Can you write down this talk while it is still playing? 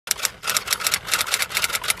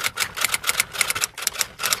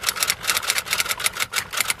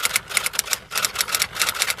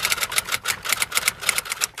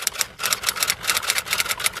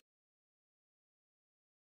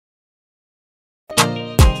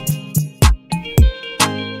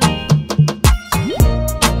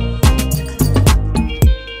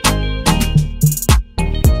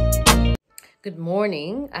Good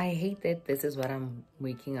morning. I hate that this is what I'm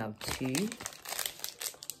waking up to.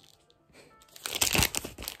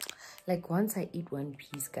 Like once I eat one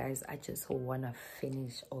piece, guys, I just want to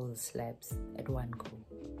finish all the slabs at one go.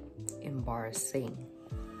 Embarrassing.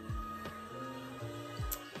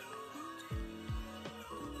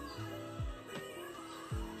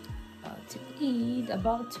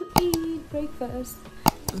 About to eat breakfast.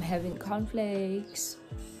 I'm having cornflakes.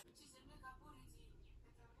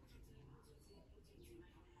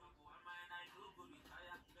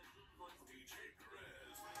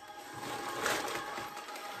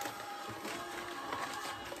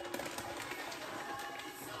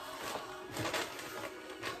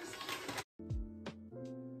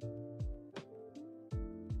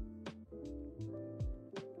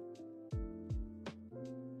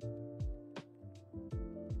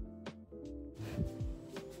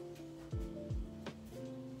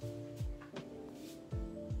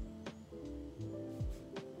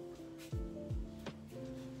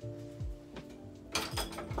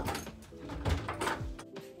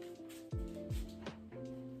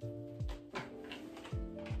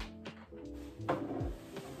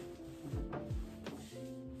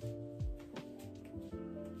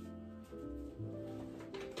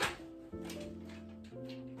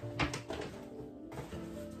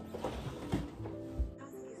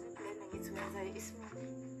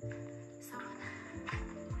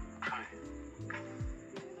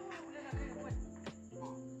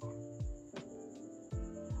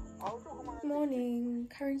 Morning,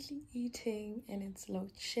 currently eating and it's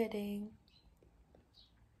load shedding.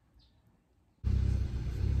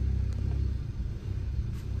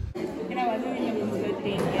 And I was doing a good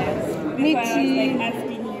thing, yes. Me That's why I was like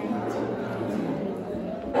asking you.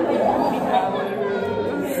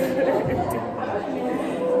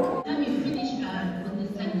 When you finish with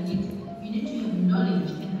this candidate, you need to have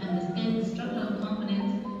knowledge and understand the structural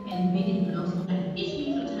components and building blocks of it. Each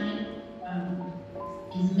nucleotide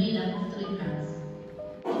is made up of 3 parts.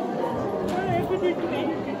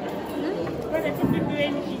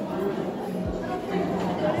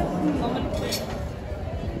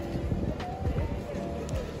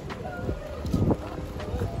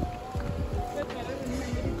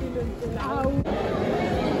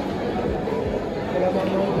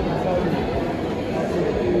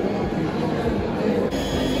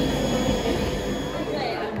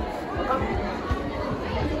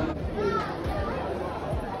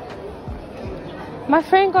 My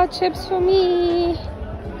friend got chips for me.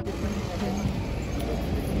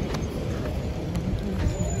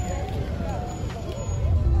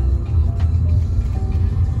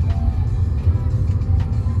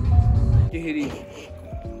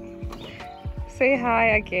 Say hi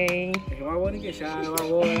again.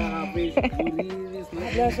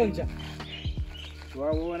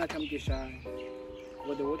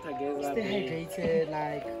 Dehydrated,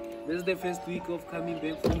 like this is the first week of coming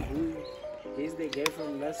back from home. He's the guy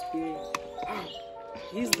from last year.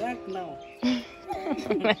 He's back now.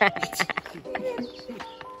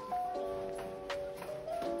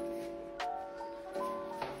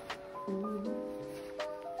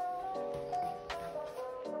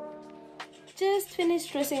 Just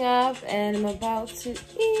finished dressing up and I'm about to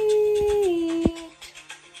eat.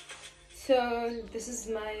 So this is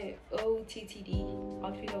my OTTD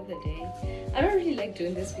outfit of the day. I don't really like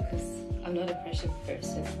doing this because I'm not a pressure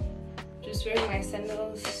person. Just wearing my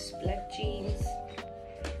sandals, black jeans,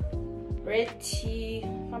 red tee,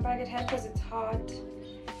 my bucket hat because it's hot,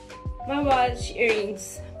 my watch,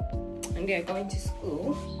 earrings, and we are going to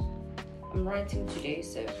school. I'm writing today,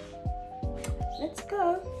 so let's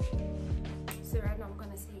go. So right now I'm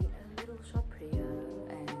gonna say a little short prayer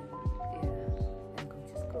and yeah, I'm going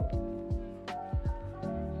to school.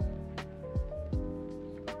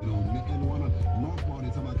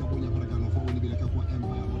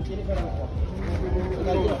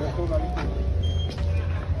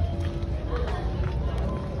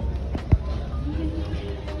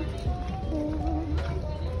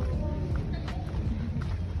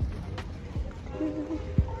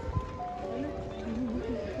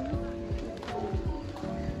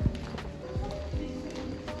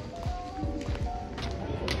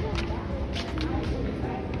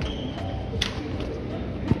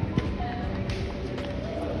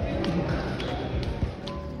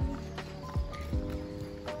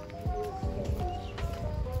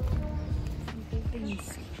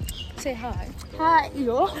 Say hi. Hi,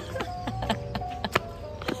 yo.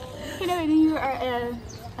 You know, you are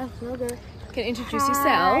a vlogger. Can you introduce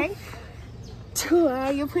yourself?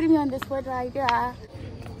 Tua, you're putting me on the spot right there.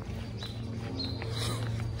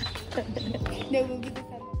 No, we'll give it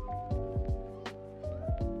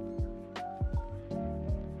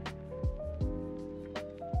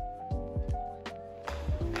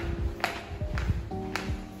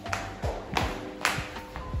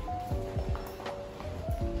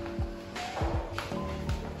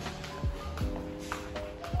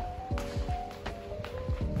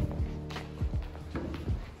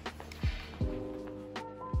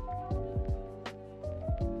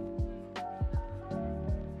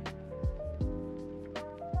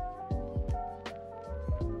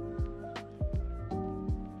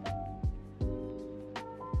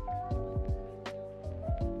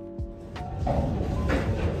Let's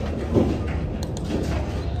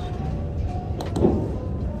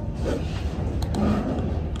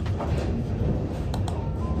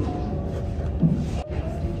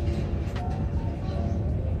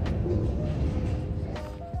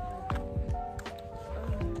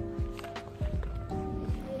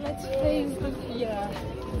play Sophia.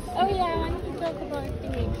 Oh yeah, I wanted to talk about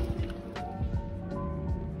things.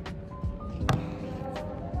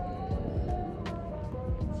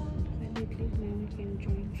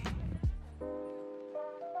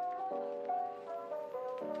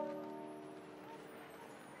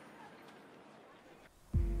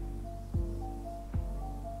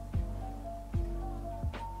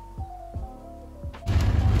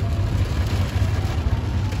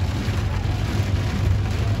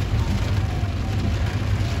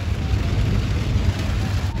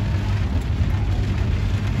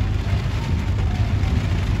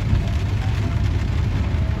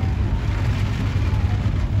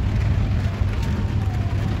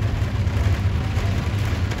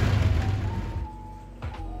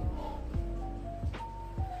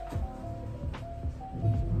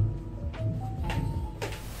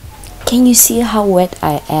 Can you see how wet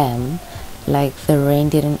I am? Like the rain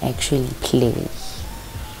didn't actually play.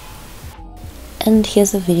 And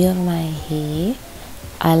here's a video of my hair.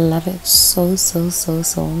 I love it so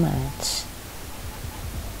much.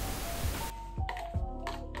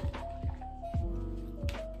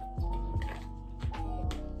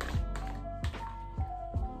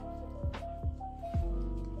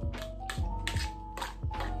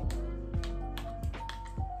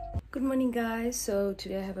 Good morning guys. So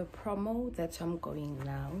today I have a promo, that's where I'm going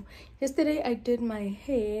now. Yesterday I did my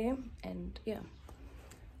hair and yeah,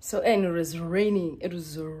 and it was raining,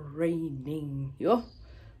 yo,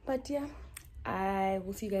 but yeah, I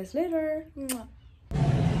will see you guys later. Mwah.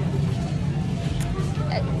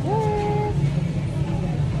 At work.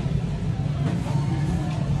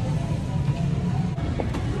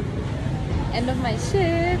 End of my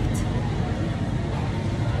shift.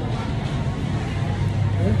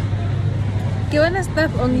 ¿Qué van a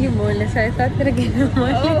stuff on you more? So I thought that again.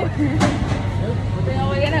 Oh.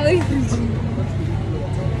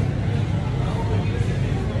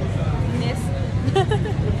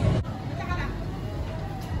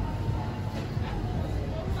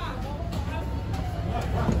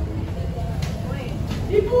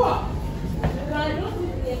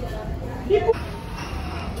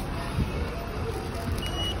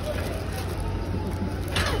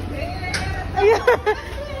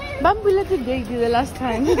 Bambula today the last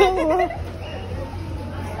time.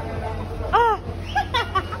 Ah.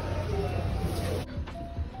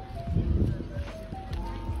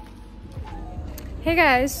 Hey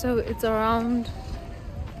guys, so it's around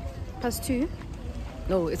past 2.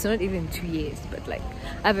 No, it's not even 2 years, but like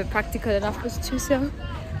I have a practical at 2:30, so I'm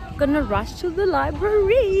gonna rush to the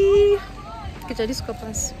library. Get your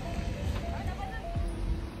discopas.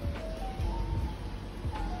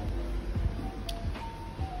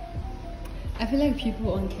 I feel like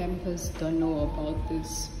people on campus don't know about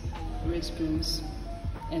this restrooms,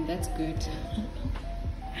 and that's good.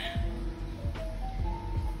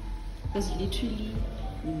 There's literally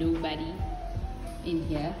nobody in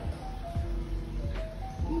here.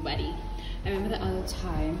 Nobody. I remember the other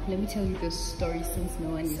time, let me tell you this story since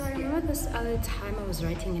no one is here. I remember this other time I was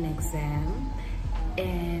writing an exam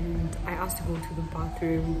and I asked to go to the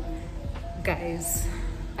bathroom. Guys,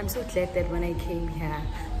 I'm so glad that when I came here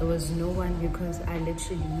there was no one, because I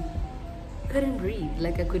literally couldn't breathe.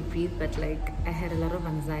 Like I could breathe, but like I had a lot of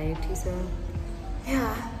anxiety. So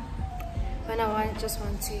yeah, when I just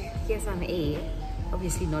want to get some air,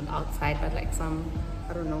 obviously not outside, but like some,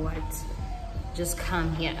 I don't know what, just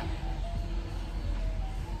come here.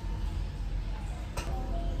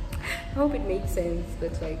 I hope it makes sense,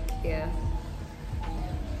 but like yeah,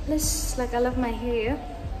 this, like I love my hair,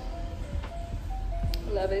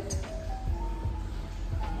 love it.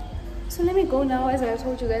 So let me go now, as I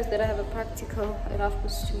told you guys that I have a practical at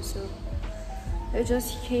 2:30, so I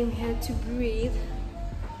just came here to breathe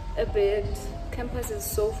a bit. Campus is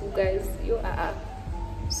so full, guys. You are.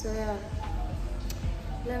 So yeah,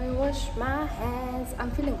 let me wash my hands.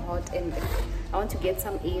 I'm feeling hot and I want to get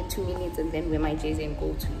some air, 2 minutes, and then wear my jersey and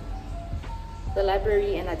go to the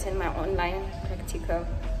library and attend my online practical,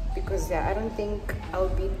 because yeah, I don't think I'll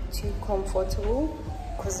be too comfortable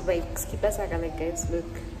because my skippers are like, guys, look,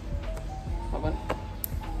 hold on,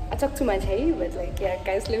 I talk too much, hey, but like yeah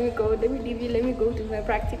guys, let me go, let me leave you, let me go to my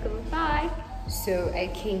practical. Bye. So I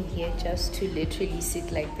came here just to literally sit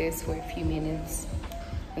like this for a few minutes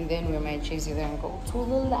and then wear my jersey, then go to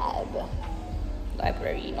the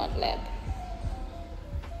library, not lab.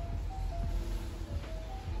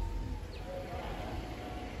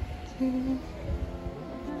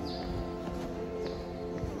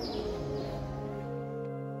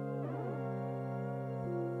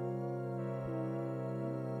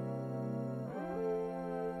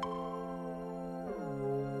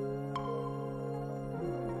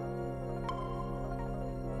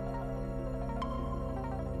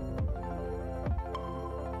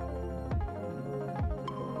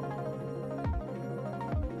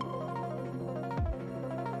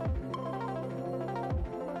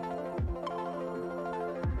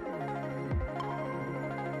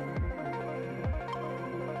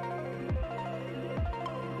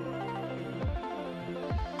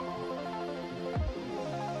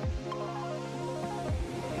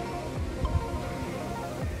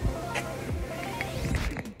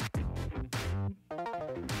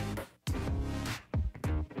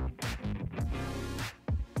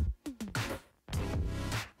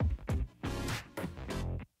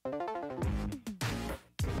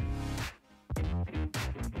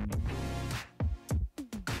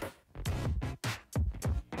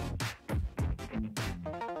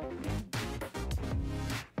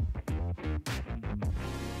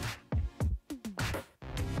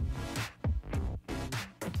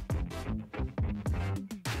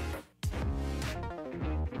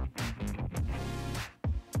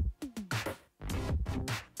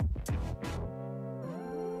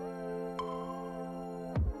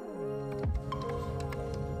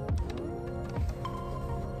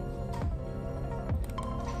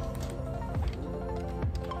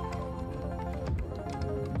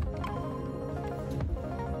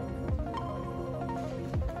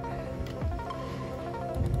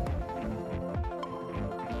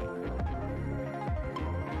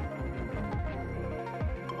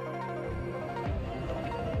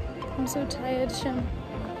 I'm so tired, Shem.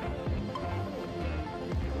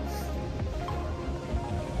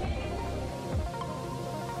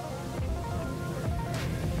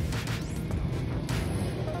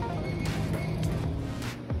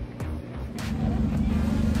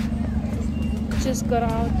 Just got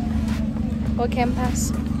out our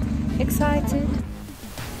campus. Excited.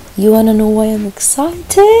 You wanna know why I'm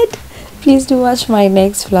excited? Please do watch my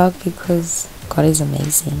next vlog because God is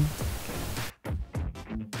amazing.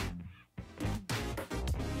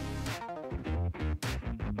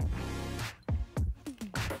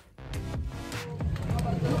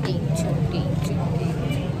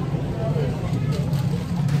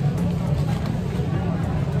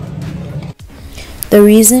 The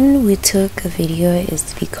reason we took a video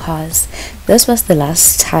is because this was the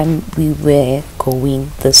last time we were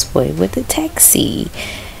going this way with the taxi.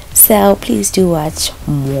 So please do watch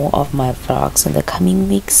more of my vlogs in the coming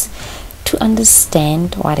weeks to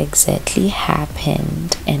understand what exactly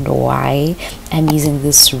happened and why I'm using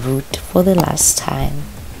this route for the last time.